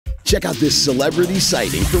Check out this celebrity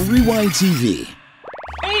sighting from Rewind TV.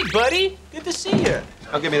 Hey, buddy. Good to see you.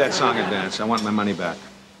 Oh, give me that song and dance. I want my money back.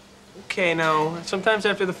 Okay, now, sometimes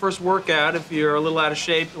after the first workout, if you're a little out of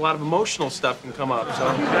shape, a lot of emotional stuff can come up,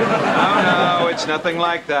 so... No, it's nothing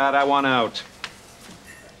like that. I want out.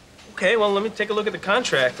 Okay, well, let me take a look at the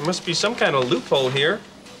contract. There must be some kind of loophole here.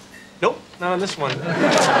 Nope, not on this one.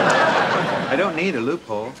 I don't need a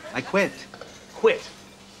loophole. I quit. Quit.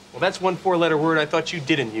 Well, that's one four-letter word I thought you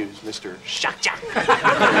didn't use, Mr. Shock Jock. I'm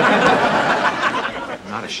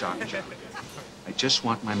not a shock jock. I just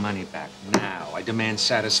want my money back now. I demand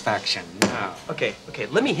satisfaction now. Okay,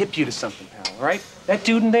 let me hip you to something, pal, all right? That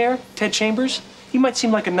dude in there, Ted Chambers, he might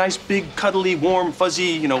seem like a nice, big, cuddly, warm,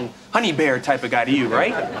 fuzzy, honey bear type of guy to you,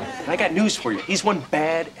 right? And I got news for you. He's one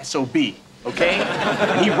bad SOB, okay?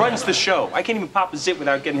 And he runs the show. I can't even pop a zit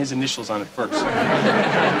without getting his initials on it first.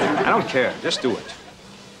 I don't care. Just do it.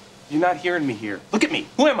 You're not hearing me here. Look at me.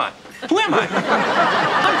 Who am I? Who am I?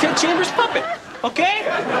 I'm Ted Chambers' puppet, okay?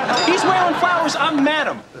 He's wearing flowers. I'm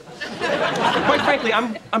Madam. Quite frankly,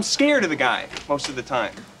 I'm scared of the guy most of the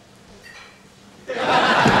time.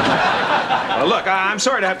 Well, look, I'm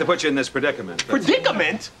sorry to have to put you in this predicament. But...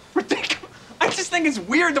 Predicament? I just think it's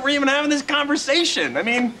weird that we're even having this conversation. I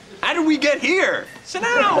mean, how did we get here? Sit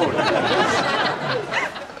down.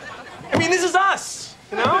 I mean, this is us,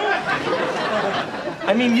 you know?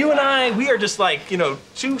 I mean, you and I, we are just like,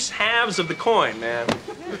 two halves of the coin, man.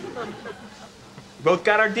 We both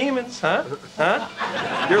got our demons, huh?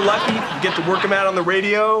 You're lucky you get to work them out on the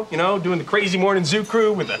radio, doing the crazy morning zoo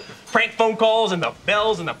crew with the prank phone calls and the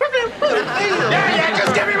bells and the... Yeah,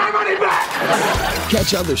 just give me my money back!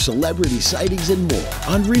 Catch other celebrity sightings and more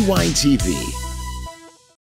on Rewind TV.